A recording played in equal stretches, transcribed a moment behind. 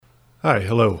Hi,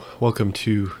 hello. Welcome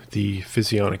to the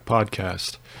Physionic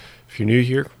Podcast. If you're new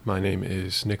here, my name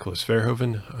is Nicholas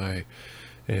Verhoeven. I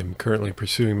am currently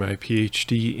pursuing my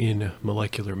PhD in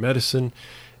molecular medicine,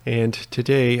 and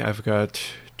today I've got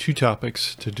two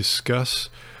topics to discuss.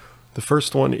 The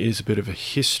first one is a bit of a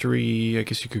history, I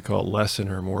guess you could call it lesson,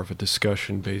 or more of a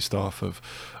discussion based off of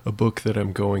a book that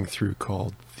I'm going through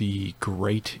called The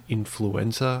Great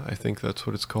Influenza. I think that's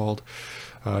what it's called.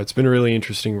 It's been a really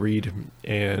interesting read,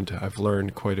 and I've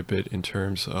learned quite a bit in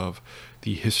terms of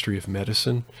the history of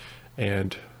medicine.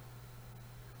 And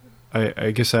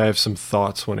I guess I have some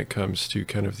thoughts when it comes to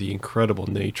kind of the incredible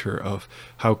nature of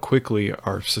how quickly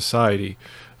our society,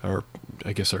 or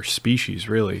I guess our species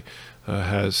really,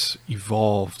 has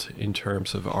evolved in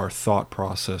terms of our thought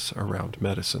process around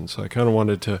medicine. So I kind of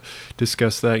wanted to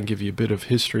discuss that and give you a bit of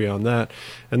history on that.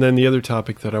 And then the other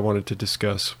topic that I wanted to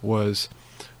discuss was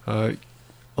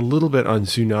a little bit on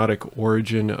zoonotic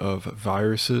origin of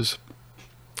viruses.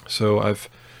 So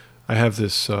I have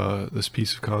this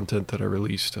piece of content that I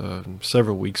released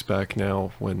several weeks back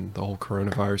now when the whole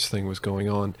coronavirus thing was going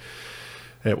on.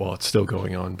 Well, it's still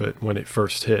going on, but when it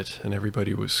first hit and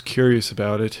everybody was curious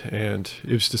about it, and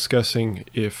it was discussing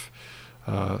if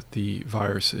the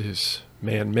virus is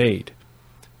man-made,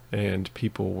 and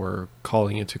people were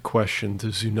calling into question the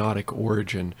zoonotic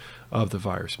origin of the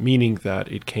virus, meaning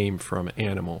that it came from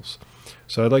animals.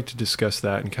 So I'd like to discuss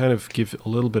that and kind of give a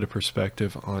little bit of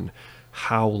perspective on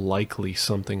how likely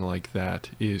something like that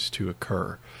is to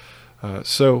occur.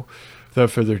 So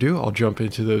without further ado, I'll jump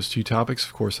into those two topics.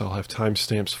 Of course, I'll have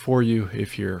timestamps for you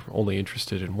if you're only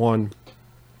interested in one.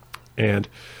 And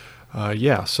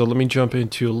so let me jump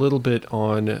into a little bit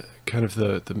on kind of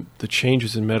the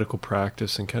changes in medical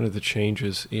practice and kind of the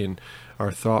changes in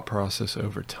our thought process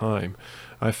over time.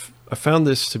 I found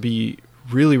this to be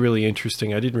really, really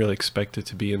interesting. I didn't really expect it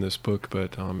to be in this book,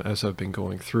 but as I've been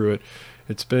going through it,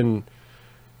 it's been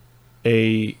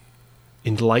a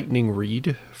enlightening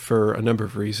read for a number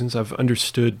of reasons. I've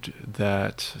understood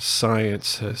that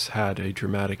science has had a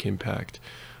dramatic impact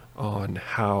on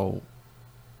how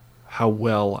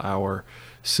well our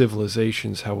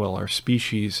civilizations, how well our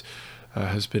species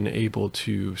has been able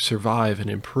to survive and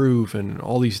improve in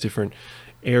all these different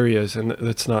areas. And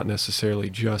that's not necessarily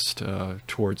just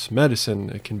towards medicine.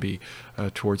 It can be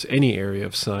towards any area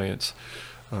of science.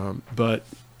 But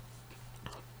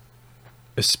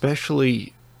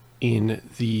especially in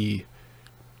the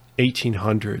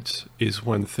 1800s is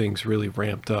when things really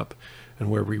ramped up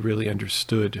and where we really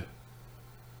understood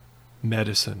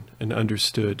medicine and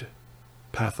understood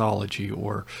pathology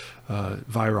or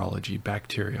virology,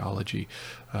 bacteriology,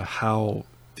 how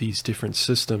these different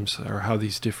systems or how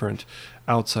these different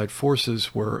outside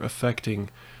forces were affecting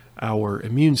our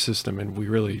immune system. And we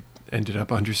really ended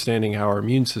up understanding how our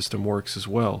immune system works as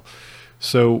well.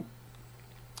 So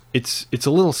it's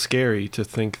a little scary to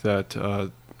think that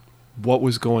what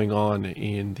was going on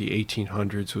in the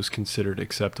 1800s was considered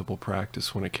acceptable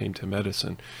practice when it came to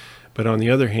medicine. But on the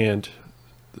other hand,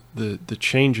 the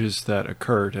changes that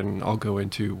occurred, and I'll go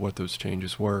into what those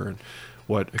changes were and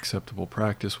what acceptable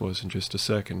practice was in just a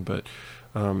second, but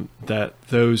that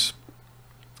the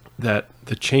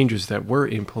changes that were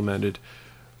implemented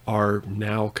are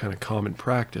now kind of common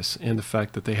practice, and the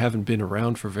fact that they haven't been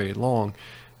around for very long,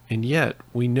 and yet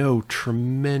we know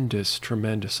tremendous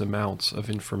amounts of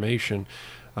information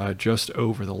just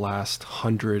over the last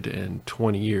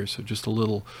 120 years, so just a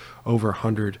little over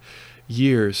 100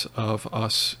 years of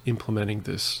us implementing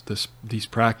these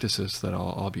practices that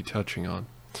I'll be touching on.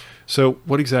 So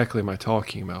what exactly am I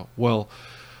talking about? Well,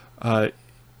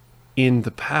 in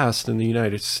the past in the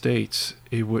United States,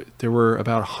 there were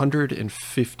about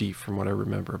 150, from what I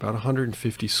remember, about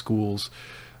 150 schools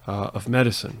of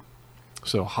medicine.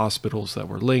 So hospitals that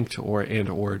were linked or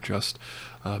just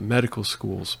medical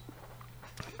schools.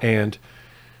 And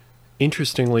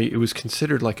interestingly, it was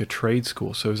considered like a trade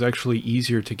school. So it was actually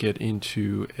easier to get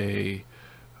into a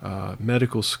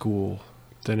medical school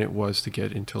than it was to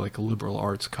get into like a liberal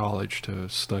arts college to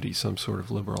study some sort of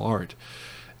liberal art.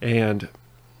 And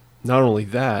not only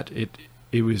that,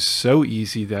 it was so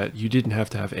easy that you didn't have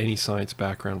to have any science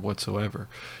background whatsoever.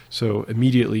 So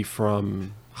immediately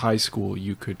from high school,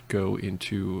 you could go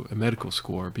into a medical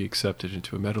school or be accepted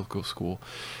into a medical school.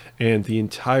 And the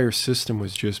entire system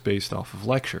was just based off of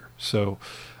lecture. So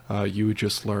you would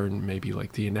just learn maybe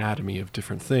like the anatomy of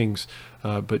different things,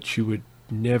 but you would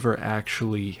never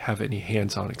actually have any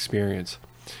hands-on experience,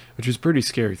 which is a pretty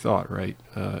scary thought, right?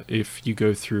 If you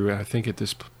go through, I think at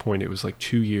this point it was like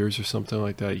 2 years or something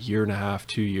like that, 1.5 years,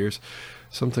 2 years,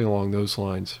 something along those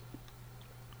lines.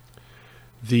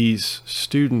 These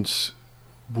students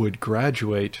would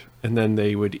graduate, and then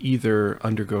they would either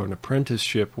undergo an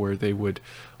apprenticeship where they would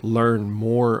learn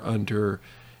more under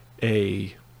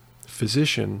a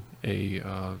physician, a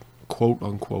quote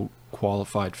unquote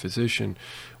qualified physician,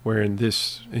 wherein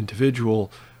this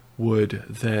individual would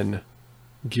then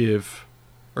give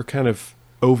or kind of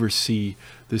oversee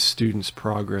the student's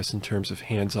progress in terms of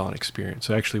hands-on experience,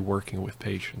 so actually working with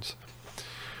patients.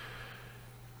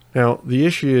 Now, the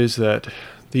issue is that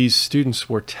these students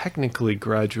were technically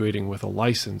graduating with a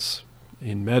license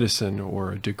in medicine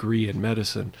or a degree in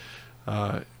medicine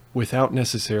without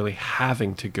necessarily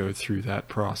having to go through that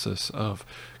process of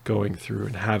going through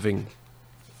and having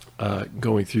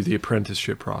going through the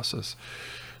apprenticeship process.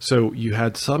 So you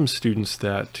had some students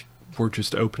that were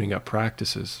just opening up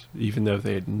practices, even though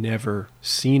they had never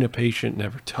seen a patient,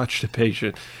 never touched a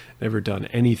patient, never done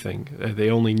anything. They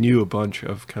only knew a bunch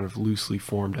of kind of loosely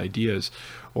formed ideas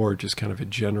or just kind of a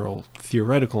general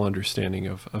theoretical understanding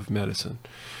of medicine.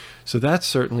 So that's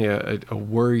certainly a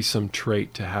worrisome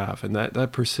trait to have, and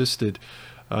that persisted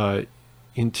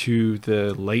into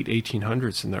the late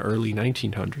 1800s and the early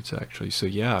 1900s, actually. So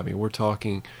yeah, I mean, we're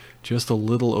talking just a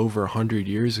little over 100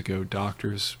 years ago,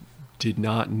 doctors did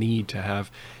not need to have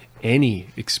any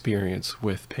experience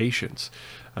with patients.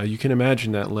 You can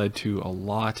imagine that led to a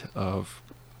lot of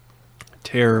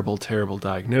terrible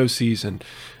diagnoses, and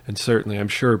certainly I'm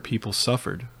sure people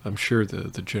suffered. I'm sure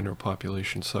the general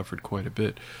population suffered quite a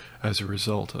bit as a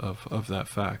result of that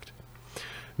fact.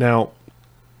 Now,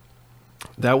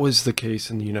 that was the case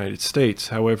in the United States.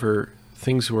 However,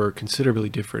 things were considerably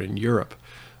different in Europe,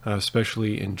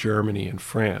 especially in Germany and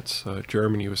France.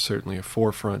 Germany was certainly a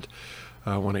forefront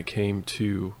when it came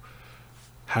to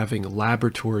having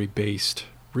laboratory-based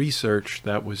research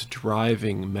that was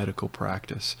driving medical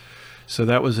practice. So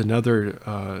that was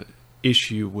another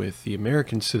issue with the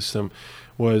American system,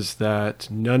 was that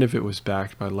none of it was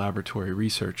backed by laboratory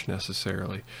research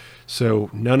necessarily. So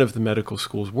none of the medical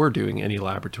schools were doing any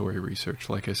laboratory research.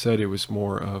 Like I said, it was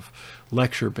more of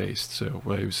lecture-based. So it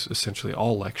was essentially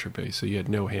all lecture-based, so you had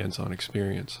no hands-on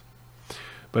experience.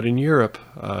 But in Europe,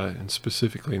 and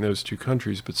specifically in those two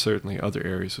countries, but certainly other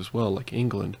areas as well, like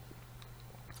England,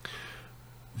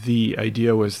 the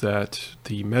idea was that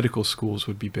the medical schools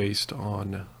would be based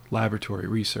on laboratory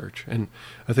research. And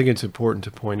I think it's important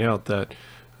to point out that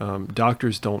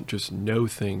doctors don't just know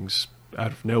things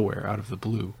out of nowhere, out of the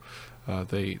blue.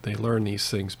 They learn these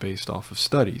things based off of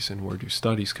studies. And where do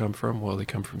studies come from? Well, they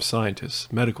come from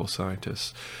scientists, medical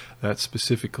scientists, that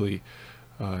specifically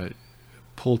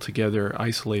pull together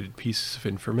isolated pieces of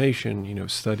information,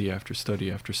 study after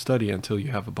study after study, until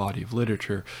you have a body of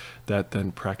literature that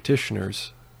then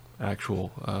practitioners,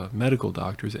 actual medical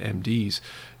doctors, MDs,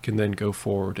 can then go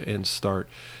forward and start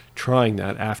trying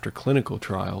that after clinical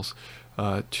trials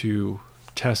to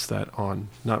test that on,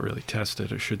 not really test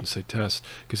it, I shouldn't say test,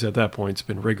 because at that point it's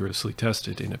been rigorously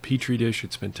tested in a petri dish,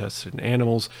 it's been tested in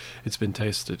animals, it's been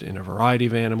tested in a variety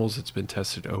of animals, it's been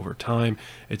tested over time,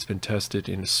 it's been tested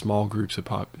in small groups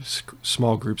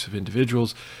of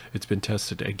individuals, it's been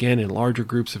tested again in larger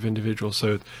groups of individuals.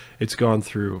 So it's gone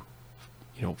through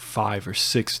 5 or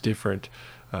 6 different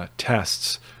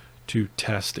tests to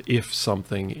test if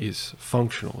something is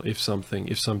functional, if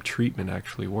some treatment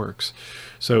actually works.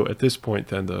 So at this point,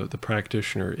 then the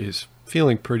practitioner is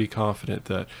feeling pretty confident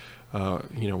that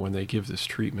when they give this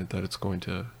treatment, that it's going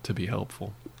to be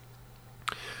helpful.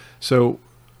 So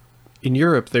in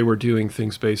Europe, they were doing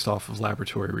things based off of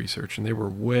laboratory research, and they were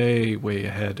way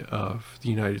ahead of the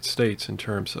United States in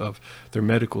terms of their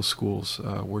medical schools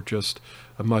were just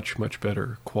a much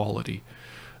better quality.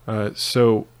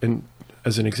 So, and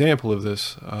as an example of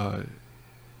this,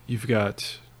 you've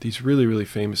got these really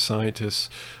famous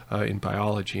scientists in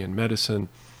biology and medicine,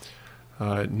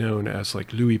 known as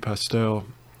like Louis Pasteur,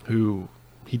 who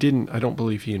I don't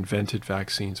believe he invented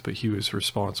vaccines, but he was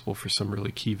responsible for some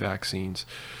really key vaccines.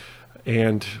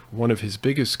 And one of his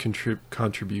biggest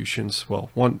contributions,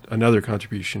 another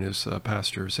contribution is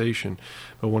pasteurization,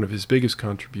 but one of his biggest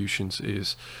contributions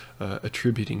is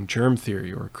attributing germ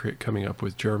theory, or coming up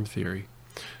with germ theory.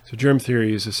 So germ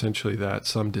theory is essentially that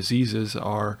some diseases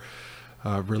are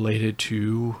related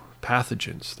to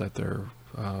pathogens, that they're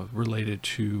related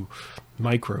to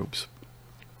microbes.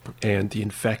 And the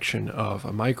infection of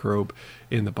a microbe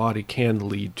in the body can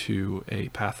lead to a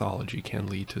pathology, can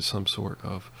lead to some sort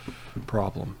of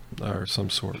problem or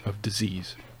some sort of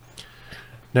disease.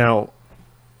 Now,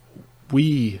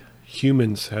 we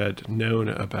humans had known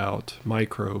about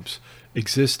microbes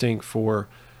existing for,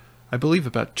 I believe,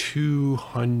 about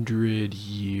 200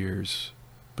 years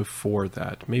before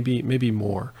that, maybe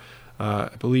more.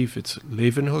 I believe it's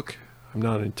Leeuwenhoek. I'm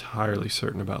not entirely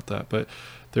certain about that, but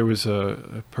there was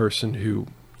a person who,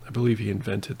 I believe he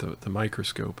invented the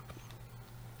microscope,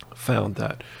 found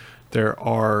that there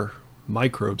are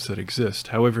microbes that exist.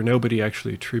 However, nobody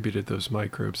actually attributed those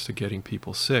microbes to getting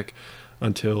people sick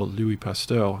until Louis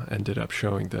Pasteur ended up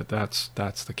showing that that's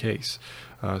the case.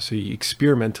 So he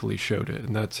experimentally showed it,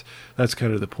 and that's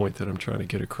kind of the point that I'm trying to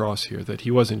get across here, that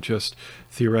he wasn't just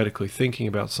theoretically thinking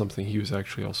about something, he was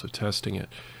actually also testing it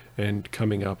and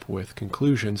coming up with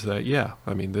conclusions that, yeah,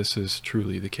 I mean, this is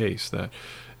truly the case, that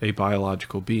a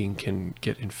biological being can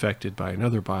get infected by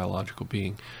another biological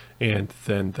being, and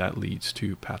then that leads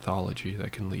to pathology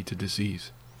that can lead to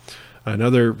disease.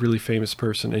 Another really famous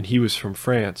person, and he was from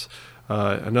France,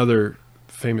 another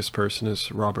famous person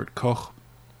is Robert Koch,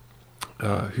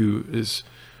 who is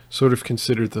sort of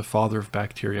considered the father of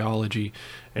bacteriology,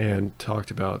 and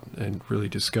talked about and really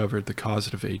discovered the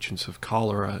causative agents of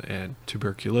cholera and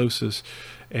tuberculosis,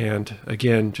 and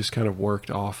again just kind of worked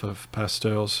off of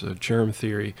Pasteur's germ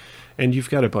theory. And you've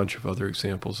got a bunch of other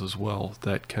examples as well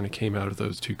that kind of came out of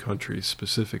those two countries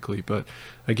specifically, but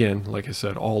again, like I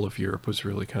said, all of Europe was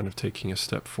really kind of taking a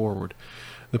step forward.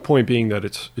 The point being that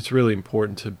it's really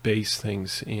important to base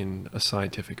things in a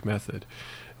scientific method.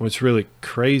 And what's really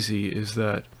crazy is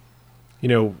that, you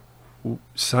know,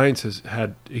 science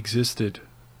had existed,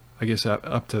 I guess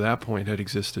up to that point had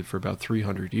existed for about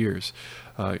 300 years,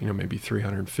 maybe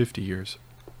 350 years.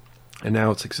 And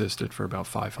now it's existed for about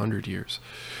 500 years.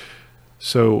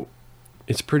 So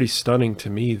it's pretty stunning to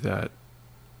me that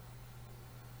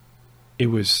it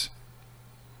was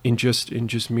in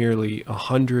just merely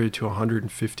 100 to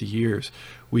 150 years,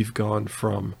 we've gone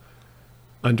from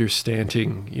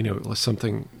understanding,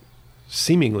 something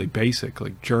seemingly basic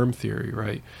like germ theory,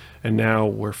 right? And now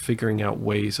we're figuring out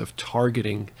ways of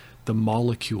targeting the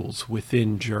molecules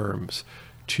within germs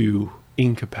to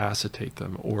incapacitate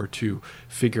them, or to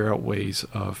figure out ways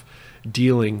of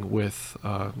dealing with,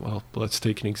 let's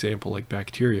take an example like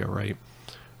bacteria, right?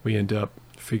 We end up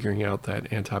figuring out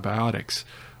that antibiotics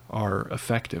are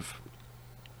effective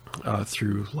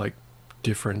through like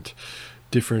different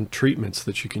treatments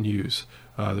that you can use.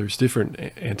 There's different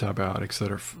antibiotics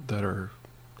that are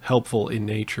helpful in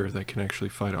nature that can actually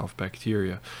fight off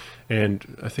bacteria.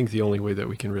 And I think the only way that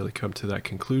we can really come to that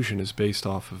conclusion is based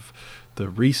off of the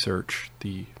research,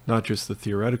 not just the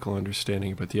theoretical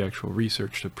understanding, but the actual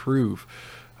research to prove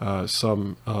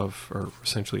some of, or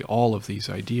essentially all of these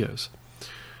ideas.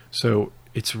 So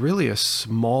it's really a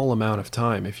small amount of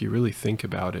time, if you really think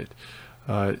about it,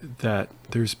 that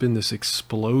there's been this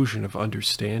explosion of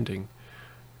understanding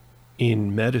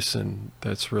in medicine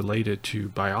that's related to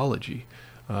biology.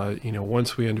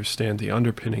 Once we understand the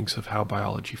underpinnings of how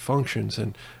biology functions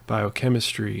and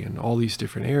biochemistry and all these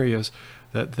different areas,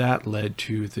 that led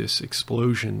to this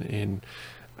explosion in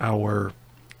our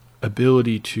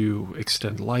ability to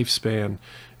extend lifespan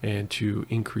and to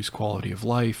increase quality of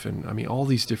life, and I mean all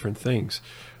these different things.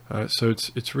 So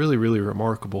it's really, really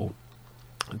remarkable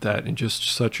that in just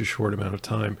such a short amount of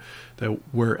time that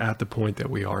we're at the point that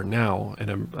we are now, and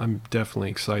I'm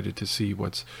definitely excited to see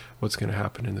what's going to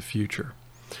happen in the future.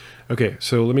 Okay,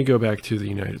 so let me go back to the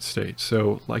United States.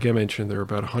 So like I mentioned, there are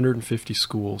about 150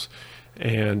 schools,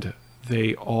 and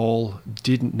they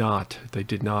did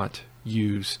not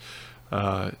use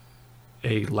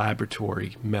a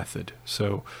laboratory method.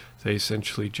 So they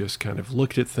essentially just kind of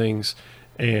looked at things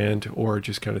or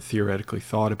just kind of theoretically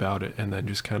thought about it and then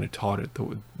just kind of taught it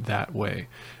that way,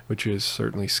 which is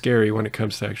certainly scary when it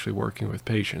comes to actually working with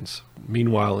patients.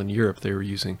 Meanwhile, in Europe, they were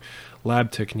using lab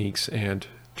techniques and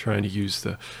trying to use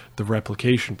the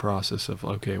replication process of,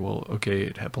 okay,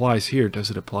 it applies here, does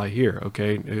it apply here?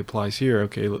 Okay, it applies here,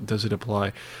 okay, does it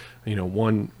apply,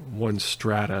 one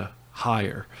strata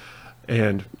higher?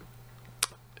 And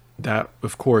that,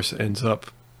 of course, ends up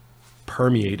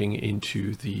permeating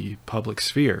into the public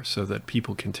sphere so that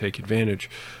people can take advantage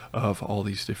of all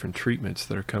these different treatments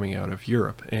that are coming out of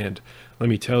Europe. And let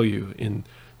me tell you, in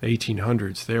the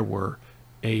 1800s, there were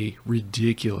a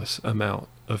ridiculous amount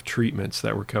of treatments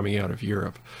that were coming out of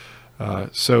Europe.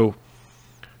 So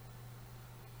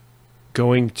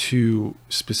going to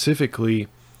specifically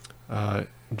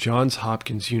Johns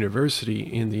Hopkins University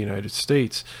in the United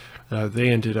States, they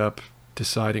ended up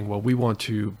deciding, well, we want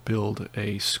to build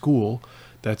a school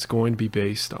that's going to be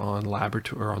based on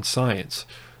laboratory or on science.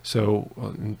 So,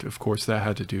 and of course, that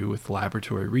had to do with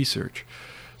laboratory research.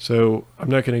 So I'm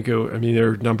not going to go, there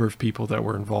are a number of people that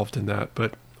were involved in that,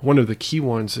 but one of the key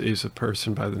ones is a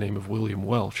person by the name of William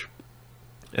Welch.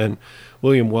 And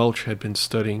William Welch had been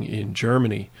studying in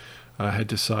Germany, had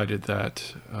decided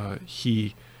that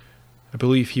I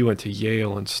believe he went to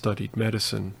Yale and studied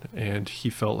medicine, and he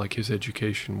felt like his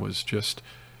education was just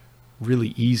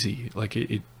really easy. Like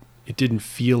it didn't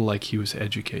feel like he was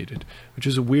educated, which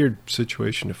is a weird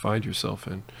situation to find yourself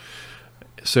in.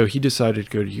 So he decided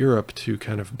to go to Europe to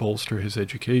kind of bolster his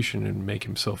education and make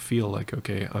himself feel like,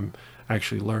 okay, I'm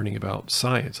actually learning about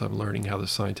science. I'm learning how the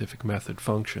scientific method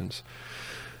functions.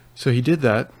 So he did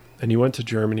that, and he went to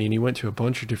Germany, and he went to a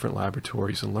bunch of different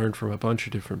laboratories and learned from a bunch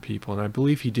of different people. And I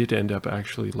believe he did end up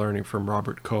actually learning from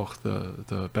Robert Koch,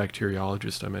 the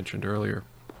bacteriologist I mentioned earlier,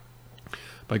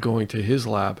 by going to his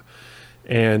lab.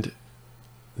 And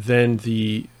then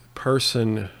the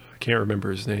person, I can't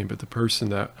remember his name, but the person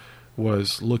that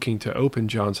was looking to open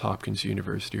Johns Hopkins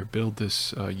University, or build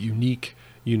this unique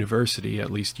university, at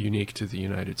least unique to the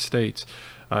United States,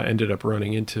 ended up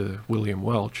running into William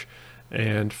Welch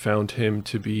and found him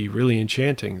to be really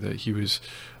enchanting, that he was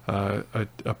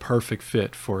a perfect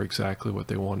fit for exactly what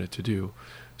they wanted to do.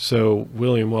 So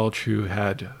William Welch, who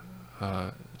had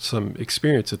some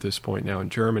experience at this point now in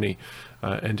Germany,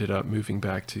 ended up moving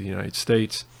back to the United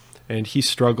States. And he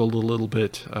struggled a little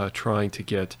bit trying to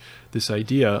get this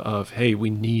idea of, hey, we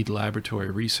need laboratory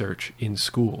research in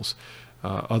schools.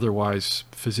 Otherwise,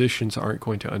 physicians aren't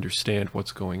going to understand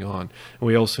what's going on. And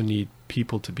we also need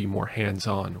people to be more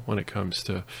hands-on when it comes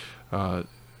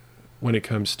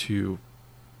to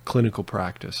clinical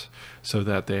practice, so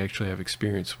that they actually have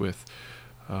experience with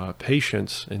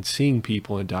patients and seeing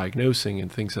people and diagnosing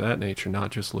and things of that nature,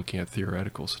 not just looking at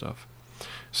theoretical stuff.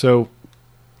 So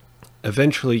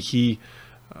eventually he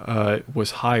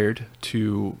was hired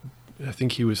to, I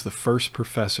think he was the first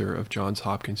professor of Johns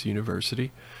Hopkins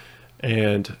University,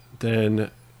 and then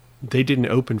they didn't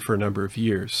open for a number of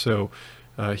years. So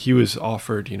he was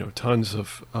offered, tons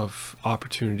of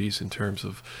opportunities in terms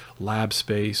of lab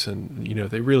space, and,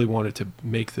 they really wanted to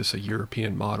make this a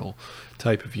European model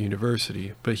type of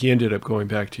university. But he ended up going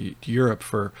back to Europe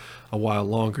for a while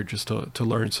longer just to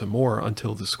learn some more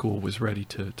until the school was ready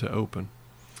to open.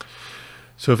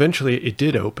 So eventually it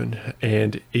did open,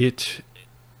 and it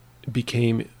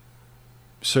became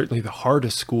certainly the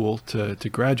hardest school to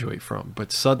graduate from.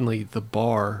 But suddenly the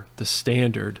bar, the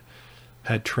standard,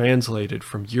 had translated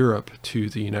from Europe to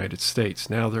the United States.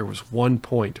 Now there was one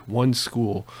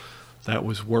school that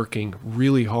was working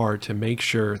really hard to make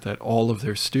sure that all of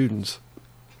their students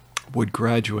would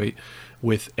graduate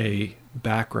with a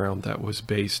background that was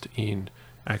based in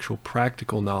actual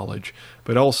practical knowledge,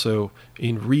 but also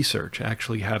in research,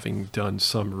 actually having done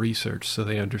some research, so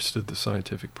they understood the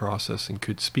scientific process and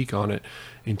could speak on it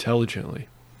intelligently.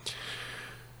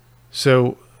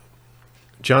 So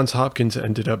Johns Hopkins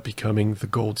ended up becoming the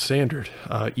gold standard,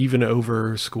 even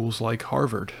over schools like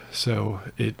Harvard. So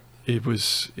it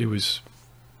was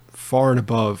far and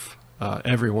above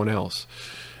everyone else.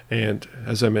 And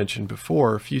as I mentioned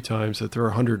before a few times, that there are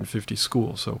 150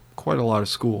 schools, so quite a lot of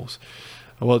schools.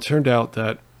 Well, it turned out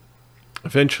that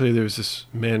eventually there was this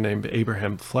man named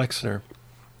Abraham Flexner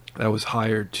that was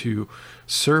hired to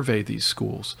survey these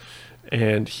schools.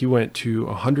 And he went to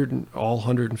all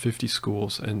 150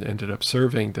 schools and ended up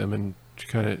surveying them and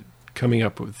kind of coming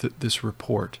up with this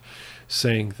report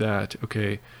saying that,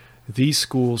 okay, these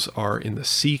schools are in the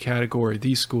C category,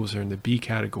 these schools are in the B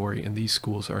category, and these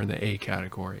schools are in the A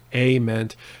category. A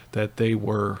meant that they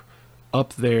were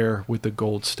up there with the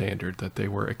gold standard, that they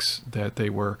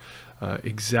were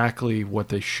exactly what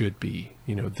they should be.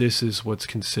 This is what's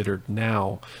considered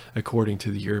now, according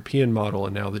to the European model,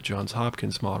 and now the Johns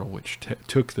Hopkins model, which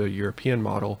took the European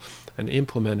model and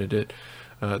implemented it,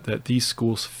 that these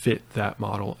schools fit that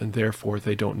model, and therefore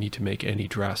they don't need to make any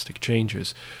drastic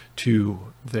changes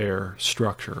to their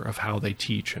structure of how they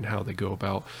teach and how they go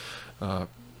about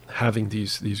having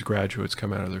these graduates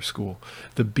come out of their school.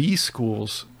 The B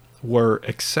schools were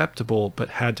acceptable, but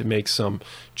had to make some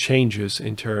changes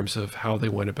in terms of how they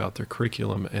went about their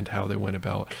curriculum and how they went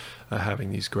about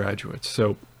having these graduates.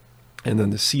 So, and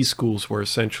then the C schools were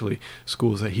essentially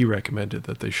schools that he recommended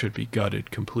that they should be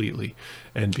gutted completely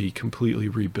and be completely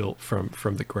rebuilt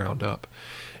from the ground up.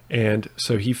 And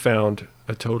so he found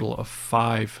a total of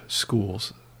 5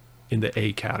 schools in the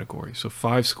A category. So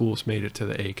 5 schools made it to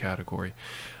the A category.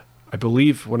 I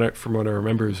believe, from what I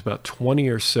remember, it was about 20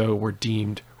 or so were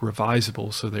deemed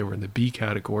revisable, so they were in the B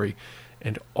category,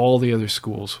 and all the other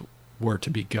schools were to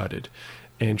be gutted.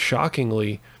 And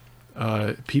shockingly,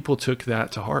 people took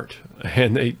that to heart,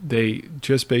 and they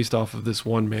just based off of this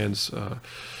one man's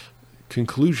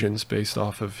conclusions, based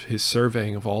off of his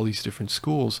surveying of all these different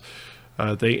schools,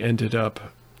 they ended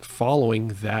up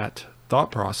following that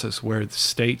thought process where the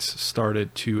states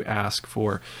started to ask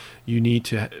for, you need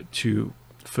to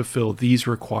fulfill these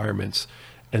requirements,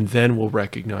 and then we'll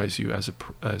recognize you as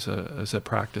a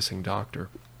practicing doctor.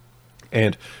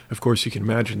 And of course, you can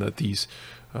imagine that these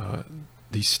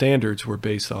these standards were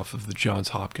based off of the Johns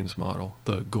Hopkins model,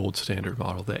 the gold standard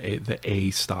model, the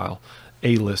A style,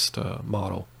 A-list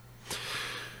model.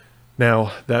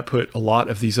 Now, that put a lot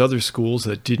of these other schools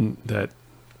that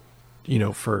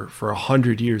for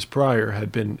 100 years prior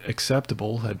had been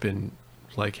acceptable, had been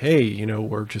like, hey,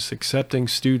 we're just accepting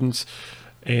students,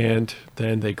 and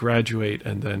then they graduate,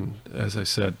 and then, as I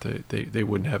said, they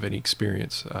wouldn't have any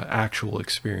experience, actual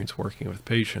experience working with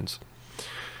patients.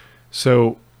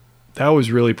 So that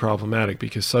was really problematic,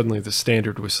 because suddenly the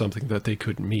standard was something that they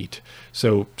couldn't meet.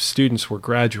 So students were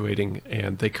graduating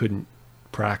and they couldn't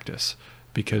practice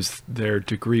because their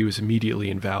degree was immediately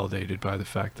invalidated by the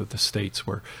fact that the states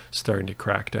were starting to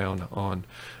crack down on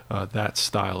that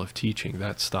style of teaching,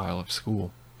 that style of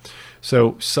school.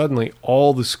 So suddenly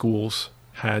all the schools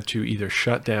had to either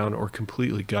shut down or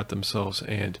completely gut themselves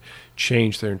and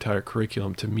change their entire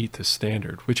curriculum to meet this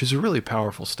standard, which is a really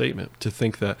powerful statement, to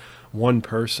think that one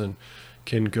person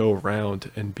can go around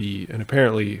and be, and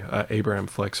apparently Abraham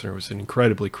Flexner was an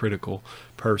incredibly critical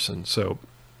person. So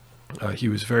he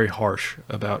was very harsh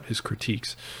about his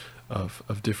critiques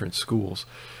of different schools.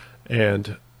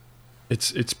 And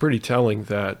it's pretty telling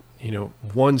that,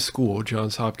 one school,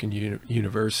 Johns Hopkins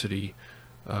University,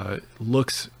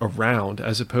 looks around,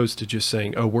 as opposed to just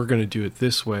saying, oh, we're going to do it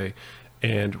this way,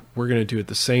 and we're going to do it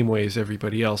the same way as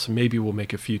everybody else, and maybe we'll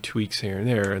make a few tweaks here and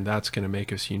there, and that's going to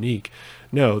make us unique.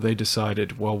 No, they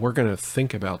decided, well, we're going to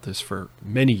think about this for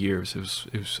many years.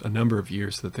 It was a number of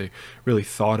years that they really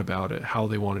thought about it, how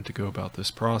they wanted to go about this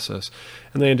process.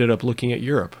 And they ended up looking at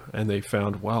Europe, and they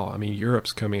found, wow,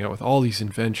 Europe's coming out with all these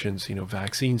inventions.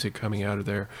 Vaccines are coming out of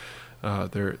there.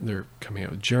 They're coming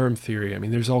out with germ theory.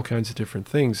 There's all kinds of different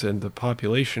things, and the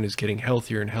population is getting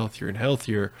healthier and healthier and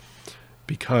healthier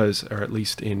because, or at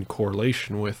least in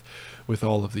correlation with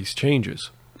all of these changes.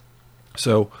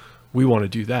 So we want to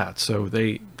do that. So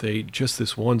they just,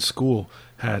 this one school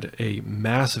had a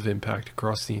massive impact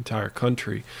across the entire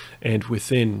country, and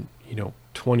within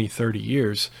 20, 30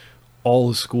 years, all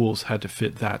the schools had to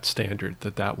fit that standard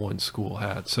that one school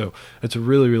had. So it's a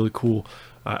really, really cool.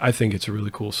 I think it's a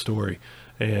really cool story,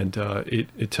 and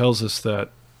it tells us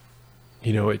that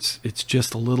it's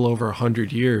just a little over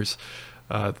 100 years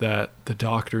that the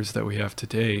doctors that we have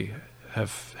today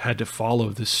have had to follow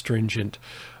this stringent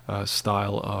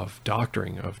style of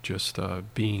doctoring, of just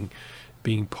being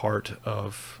part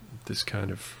of this kind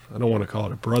of, I don't want to call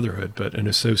it a brotherhood, but an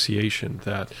association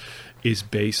that is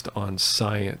based on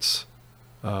science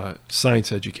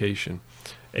education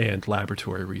and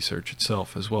laboratory research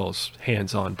itself, as well as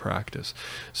hands-on practice.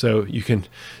 So you can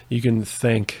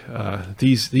thank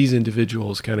these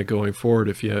individuals kind of going forward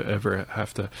if you ever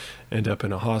have to end up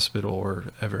in a hospital or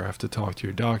ever have to talk to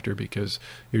your doctor, because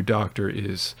your doctor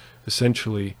is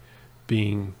essentially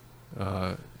being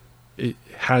it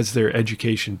has their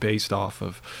education based off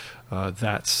of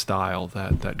that style,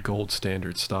 that gold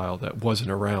standard style that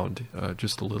wasn't around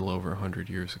just a little over 100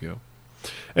 years ago.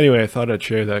 Anyway, I thought I'd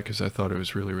share that because I thought it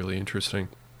was really, really interesting.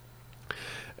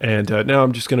 And now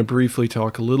I'm just going to briefly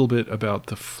talk a little bit about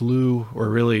the flu, or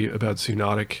really about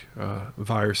zoonotic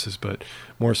viruses, but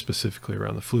more specifically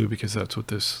around the flu, because that's what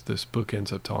this book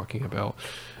ends up talking about,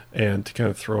 and kind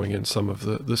of throwing in some of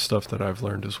the stuff that I've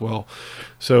learned as well.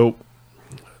 So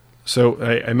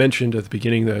I mentioned at the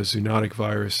beginning that a zoonotic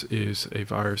virus is a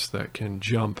virus that can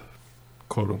jump,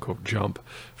 quote unquote, jump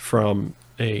from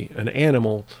an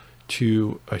animal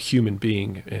to a human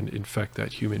being and infect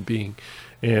that human being.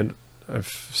 And I've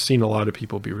seen a lot of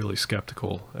people be really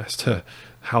skeptical as to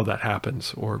how that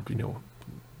happens, or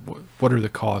what are the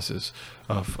causes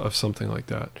of something like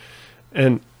that.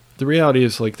 And the reality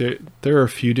is, like, there are a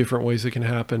few different ways it can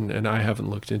happen, and I haven't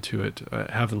looked into it.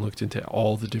 I haven't looked into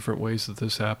all the different ways that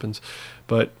this happens.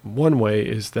 But one way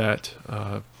is that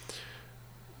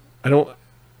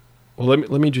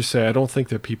let me just say, I don't think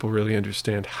that people really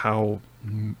understand how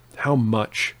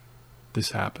much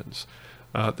this happens.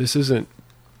 This isn't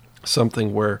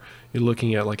something where you're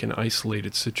looking at like an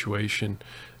isolated situation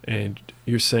and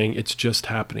you're saying it's just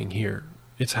happening here.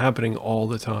 It's happening all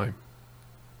the time.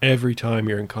 Every time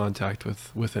you're in contact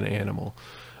with an animal,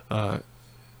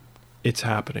 it's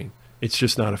happening. It's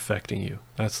just not affecting you.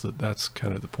 That's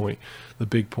kind of the point, the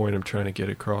big point I'm trying to get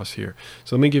across here.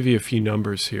 So let me give you a few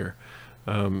numbers here.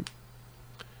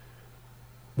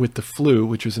 With the flu,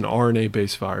 which is an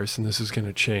RNA-based virus, and this is going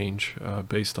to change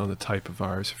based on the type of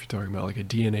virus. If you're talking about like a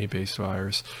DNA-based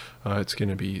virus, it's going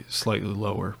to be slightly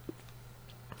lower,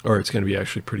 or it's going to be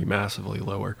actually pretty massively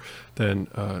lower than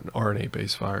an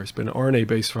RNA-based virus. But an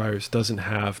RNA-based virus doesn't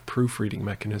have proofreading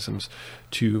mechanisms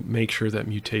to make sure that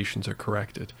mutations are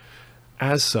corrected.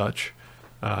 As such,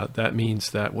 that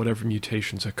means that whatever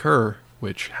mutations occur,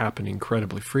 which happen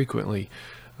incredibly frequently,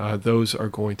 those are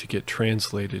going to get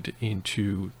translated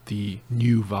into the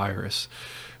new virus.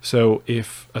 So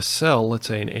if a cell, let's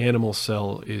say an animal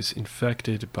cell, is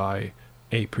infected by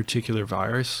a particular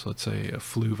virus, let's say a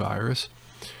flu virus,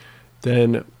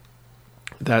 then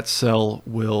that cell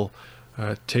will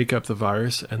take up the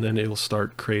virus, and then it'll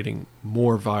start creating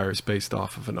more virus based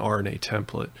off of an RNA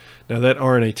template. Now that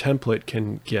RNA template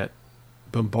can get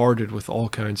bombarded with all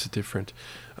kinds of different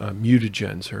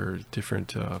mutagens or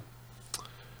different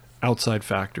outside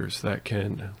factors that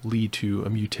can lead to a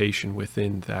mutation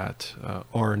within that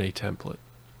RNA template.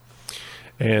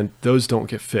 And those don't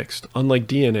get fixed, unlike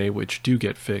DNA, which do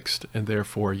get fixed, and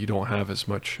therefore you don't have as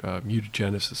much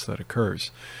mutagenesis that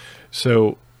occurs.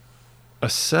 So a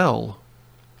cell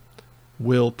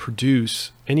will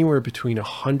produce anywhere between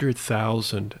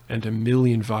 100,000 and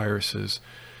 1,000,000 viruses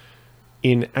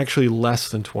in actually less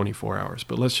than 24 hours,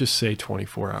 but let's just say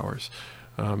 24 hours.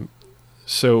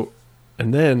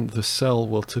 And then the cell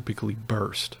will typically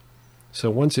burst.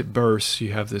 So once it bursts,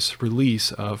 you have this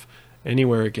release of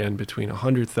anywhere again between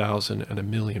 100,000 and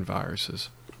 1,000,000 viruses.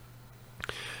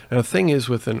 Now the thing is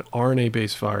with an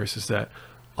RNA-based virus is that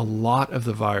a lot of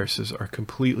the viruses are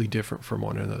completely different from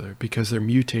one another because they're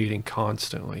mutating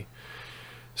constantly.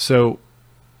 So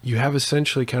you have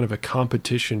essentially kind of a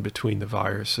competition between the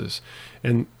viruses,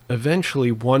 and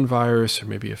eventually one virus or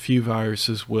maybe a few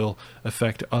viruses will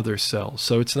affect other cells.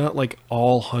 So it's not like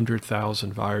all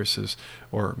 100,000 viruses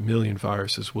or 1,000,000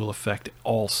 viruses will affect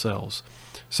all cells.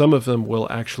 Some of them will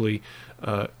actually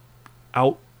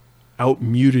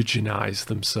out-mutagenize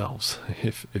themselves,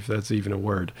 if that's even a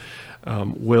word.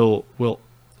 Will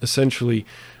essentially,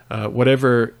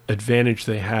 whatever advantage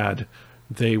they had,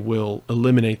 they will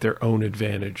eliminate their own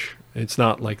advantage. It's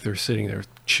not like they're sitting there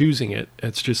choosing it.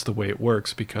 It's just the way it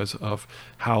works because of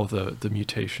how the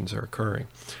mutations are occurring.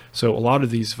 So a lot of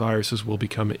these viruses will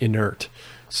become inert.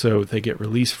 So they get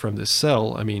released from the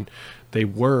cell. I mean, they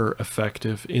were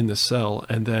effective in the cell,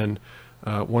 and then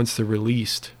once they're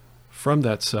released from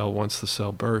that cell, once the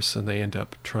cell bursts and they end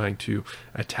up trying to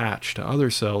attach to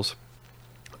other cells,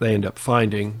 they end up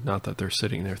finding, not that they're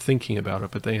sitting there thinking about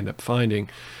it, but they end up finding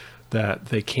that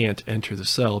they can't enter the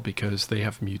cell because they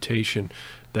have a mutation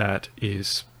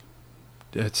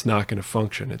it's not going to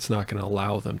function. It's not going to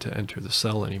allow them to enter the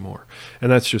cell anymore. And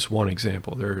that's just one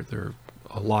example. There are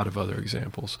a lot of other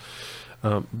examples.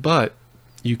 But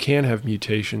you can have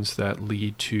mutations that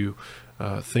lead to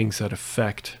things that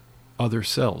affect other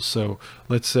cells. So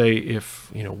let's say if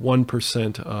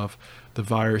 1% of the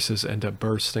viruses end up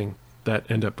bursting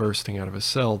out of a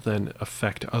cell then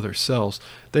affect other cells,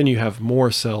 then you have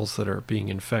more cells that are being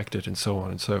infected, and so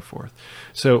on and so forth.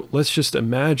 So let's just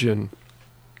imagine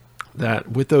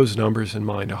that with those numbers in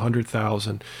mind,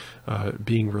 100,000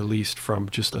 being released from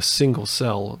just a single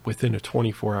cell within a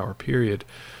 24-hour period.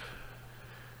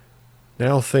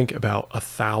 Now think about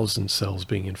 1,000 cells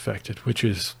being infected, which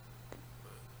is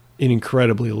an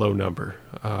incredibly low number.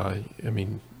 I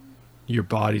mean, your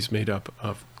body's made up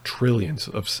of trillions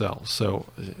of cells. So,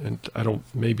 and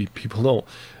maybe people don't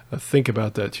think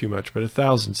about that too much, but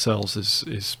 1,000 cells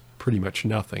is pretty much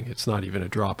nothing. It's not even a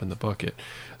drop in the bucket.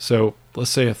 So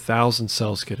let's say 1,000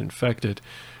 cells get infected.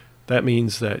 That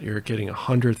means that you're getting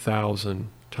 100,000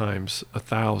 times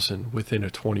 1,000 within a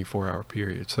 24-hour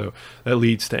period. So that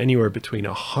leads to anywhere between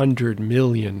 100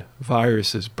 million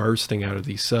viruses bursting out of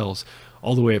these cells,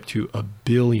 all the way up to 1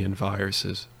 billion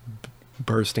viruses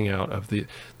bursting out of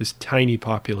this tiny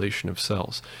population of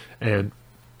cells. And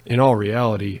in all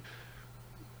reality,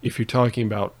 if you're talking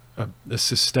about a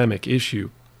systemic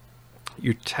issue,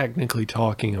 you're technically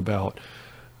talking about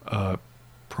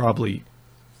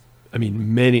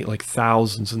many, like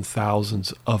thousands and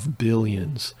thousands of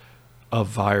billions of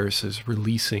viruses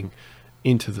releasing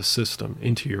into the system,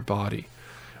 into your body,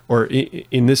 or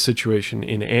in this situation,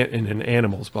 in an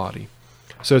animal's body.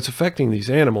 So it's affecting these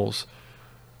animals,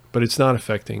 but it's not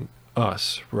affecting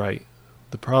us, right?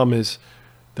 The problem is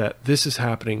that this is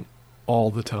happening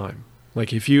all the time.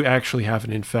 Like if you actually have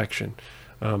an infection,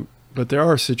 but there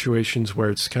are situations where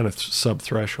it's kind of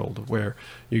sub-threshold, where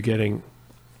you're getting,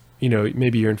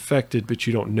 maybe you're infected, but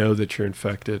you don't know that you're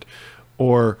infected,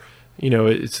 or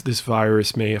it's this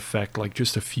virus may affect like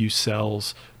just a few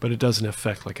cells, but it doesn't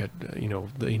affect like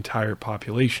the entire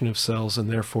population of cells, and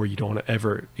therefore you don't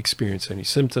ever experience any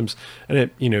symptoms, and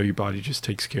your body just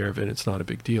takes care of it. It's not a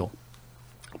big deal.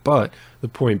 But the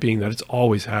point being that it's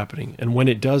always happening, and when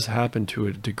it does happen to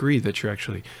a degree that you're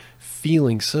actually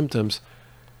feeling symptoms,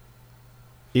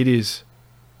 it is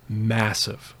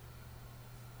massive.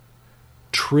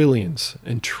 trillions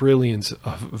and trillions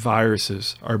of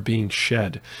viruses are being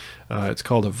shed. It's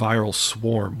called a viral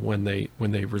swarm when they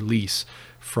release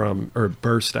from or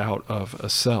burst out of a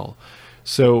cell.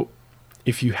 So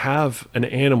if you have an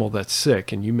animal that's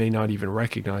sick and you may not even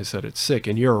recognize that it's sick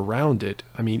and you're around it,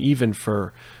 I mean, even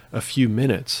for a few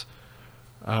minutes,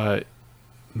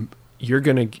 you're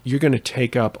gonna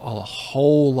take up a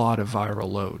whole lot of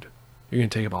viral load. You're gonna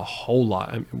take up a whole lot.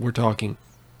 I mean, we're talking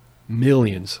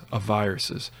millions of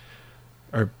viruses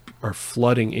are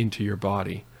flooding into your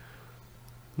body.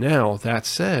 Now, that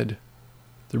said,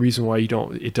 the reason why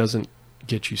it doesn't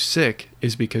get you sick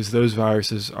is because those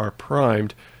viruses are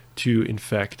primed to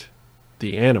infect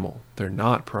the animal. They're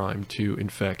not primed to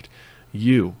infect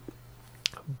you.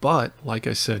 But like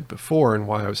I said before, and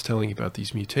why I was telling you about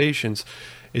these mutations,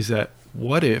 is that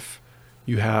what if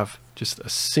you have just a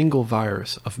single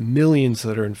virus of millions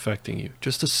that are infecting you,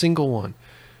 just a single one,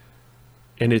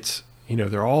 and it's,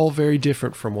 they're all very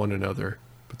different from one another,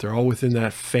 but they're all within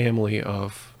that family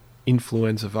of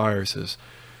influenza viruses.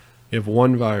 You have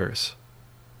one virus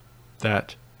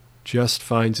that just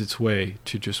finds its way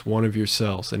to just one of your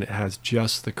cells, and it has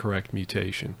just the correct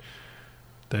mutation,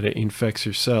 that it infects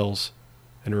your cells.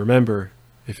 And remember,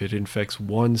 if it infects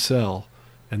one cell,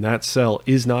 and that cell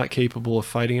is not capable of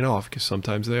fighting it off, because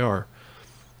sometimes they are,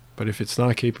 but if it's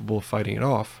not capable of fighting it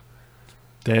off,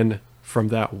 then from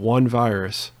that one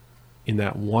virus in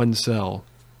that one cell,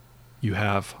 you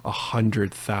have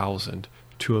 100,000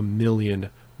 to 1 million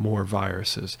more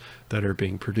viruses that are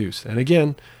being produced. And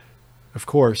again, of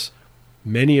course,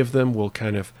 many of them will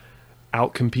kind of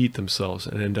outcompete themselves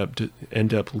and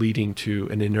end up leading to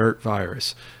an inert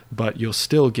virus, but you'll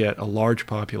still get a large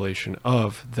population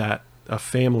of that, a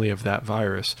family of that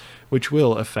virus, which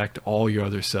will affect all your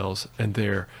other cells, and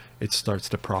there it starts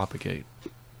to propagate.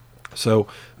 So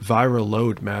viral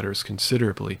load matters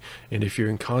considerably, and if you're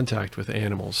in contact with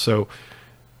animals. So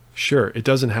sure, it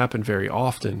doesn't happen very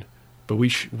often, but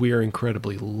we are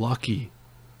incredibly lucky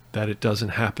that it doesn't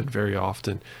happen very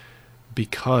often,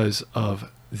 because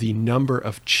of the number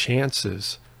of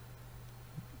chances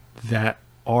that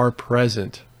are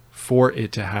present for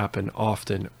it to happen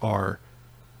often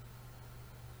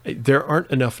there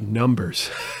aren't enough numbers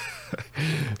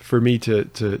for me to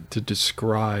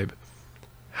describe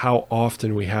how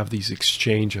often we have these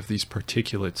exchange of these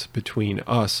particulates between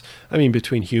us. I mean,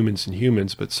 between humans and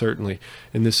humans, but certainly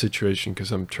in this situation,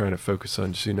 because I'm trying to focus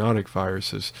on zoonotic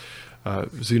viruses,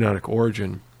 zoonotic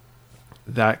origin,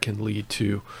 that can lead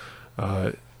to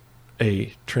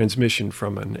a transmission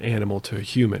from an animal to a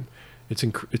human.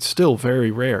 It's still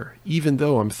very rare, even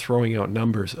though I'm throwing out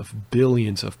numbers of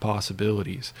billions of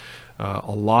possibilities.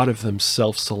 A lot of them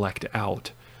self-select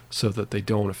out so that they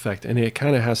don't affect. And it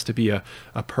kind of has to be a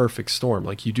perfect storm.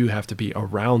 Like, you do have to be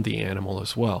around the animal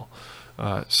as well.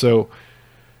 So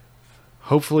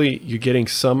hopefully you're getting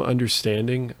some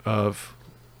understanding of,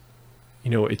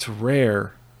 it's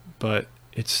rare, but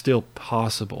it's still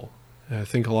possible. And I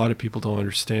think a lot of people don't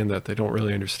understand that. They don't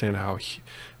really understand how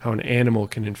an animal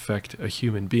can infect a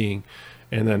human being.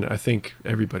 And then I think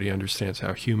everybody understands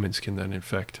how humans can then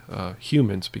infect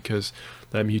humans, because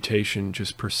that mutation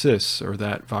just persists, or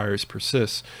that virus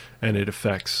persists, and it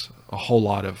affects a whole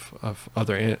lot of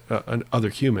other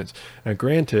humans. Now,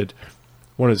 granted,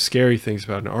 one of the scary things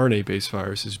about an RNA-based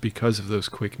virus is because of those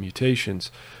quick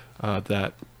mutations,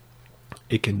 that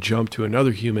it can jump to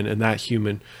another human, and that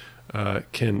human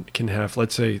can have,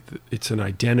 let's say it's an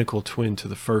identical twin to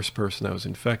the first person that was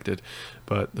infected,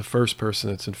 but the first person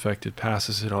that's infected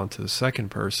passes it on to the second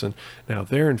person. Now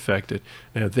they're infected.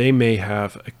 Now they may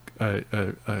have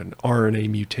an RNA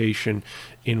mutation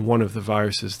in one of the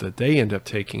viruses that they end up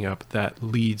taking up that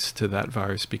leads to that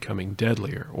virus becoming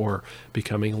deadlier or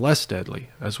becoming less deadly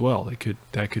as well.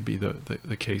 That could be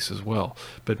the case as well,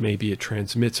 but maybe it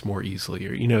transmits more easily,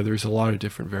 or there's a lot of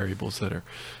different variables that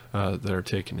are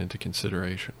taken into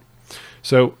consideration.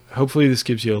 So hopefully this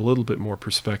gives you a little bit more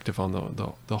perspective on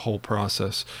the whole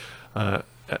process,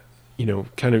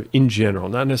 kind of in general,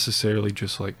 not necessarily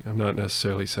just like, I'm not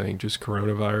necessarily saying just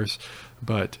coronavirus,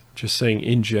 but just saying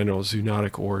in general,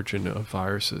 zoonotic origin of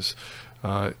viruses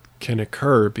can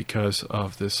occur because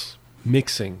of this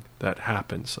mixing that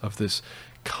happens, of this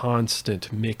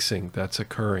constant mixing that's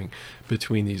occurring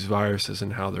between these viruses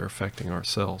and how they're affecting our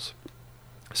cells.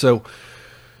 So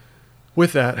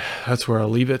with that, that's where I'll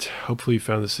leave it. Hopefully you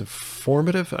found this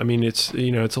informative. I mean, it's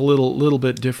a little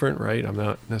bit different, right? I'm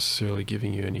not necessarily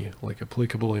giving you any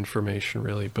applicable information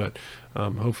really, but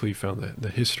hopefully you found the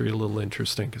history a little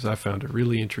interesting, because I found it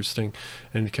really interesting,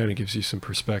 and it kind of gives you some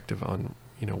perspective on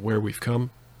where we've come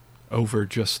over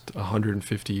just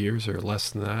 150 years or less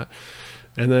than that.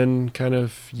 and then kind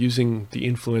of using the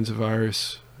influenza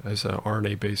virus as an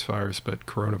RNA-based virus, but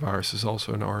coronavirus is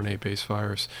also an RNA-based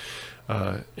virus,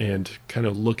 and kind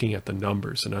of looking at the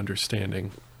numbers and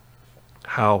understanding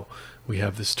how we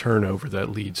have this turnover that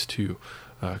leads to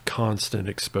constant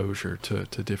exposure to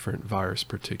different virus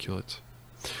particulates.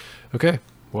 Okay,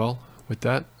 well, with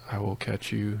that, I will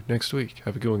catch you next week.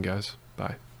 Have a good one, guys.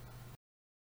 Bye.